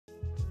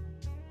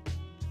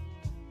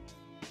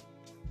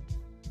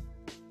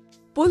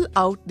Pull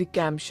out the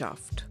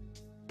camshaft.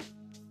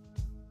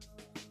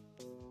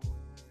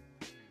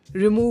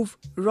 Remove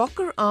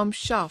rocker arm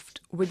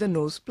shaft with a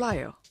nose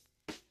plier.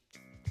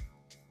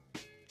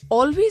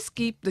 Always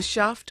keep the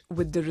shaft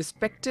with the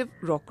respective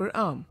rocker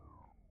arm.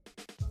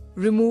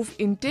 Remove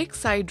intake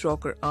side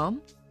rocker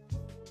arm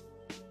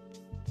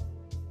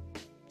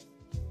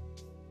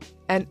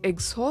and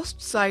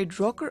exhaust side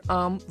rocker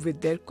arm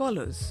with their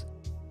collars.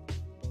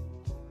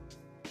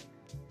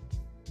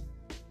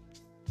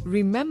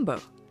 Remember,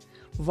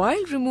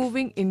 while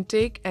removing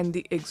intake and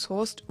the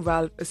exhaust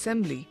valve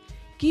assembly,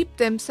 keep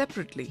them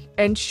separately.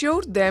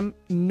 Ensure them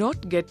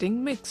not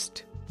getting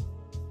mixed.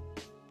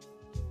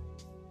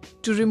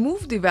 To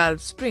remove the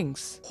valve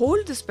springs,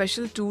 hold the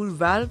special tool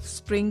valve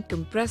spring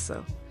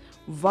compressor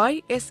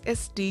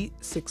YSST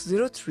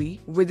 603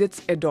 with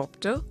its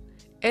adapter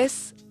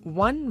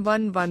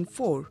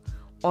S1114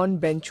 on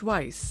bench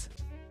vise.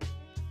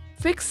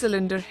 Fix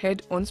cylinder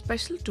head on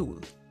special tool.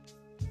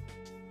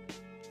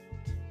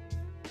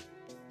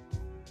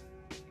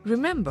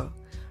 Remember,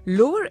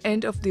 lower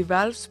end of the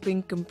valve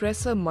spring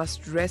compressor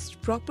must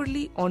rest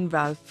properly on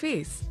valve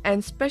face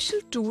and special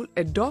tool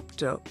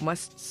adapter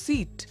must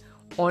seat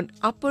on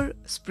upper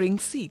spring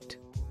seat.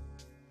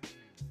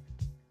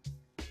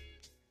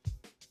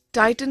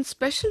 Tighten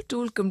special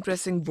tool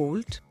compressing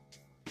bolt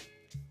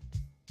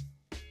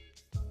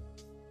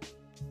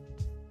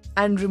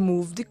and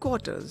remove the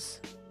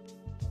quarters.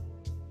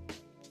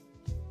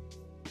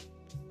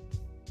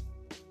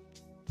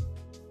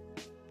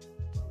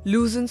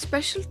 Loosen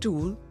special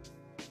tool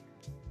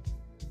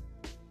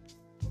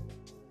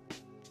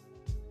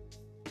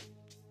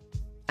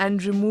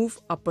and remove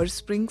upper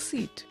spring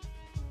seat.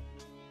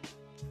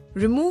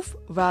 Remove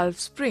valve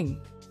spring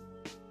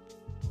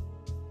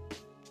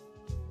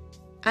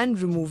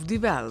and remove the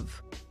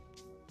valve.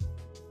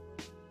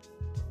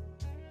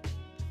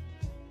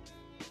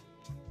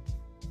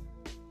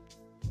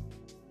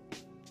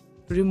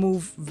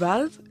 Remove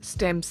valve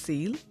stem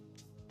seal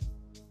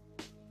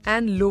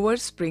and lower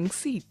spring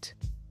seat.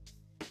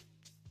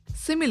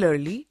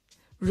 Similarly,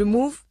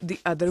 remove the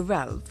other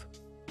valve.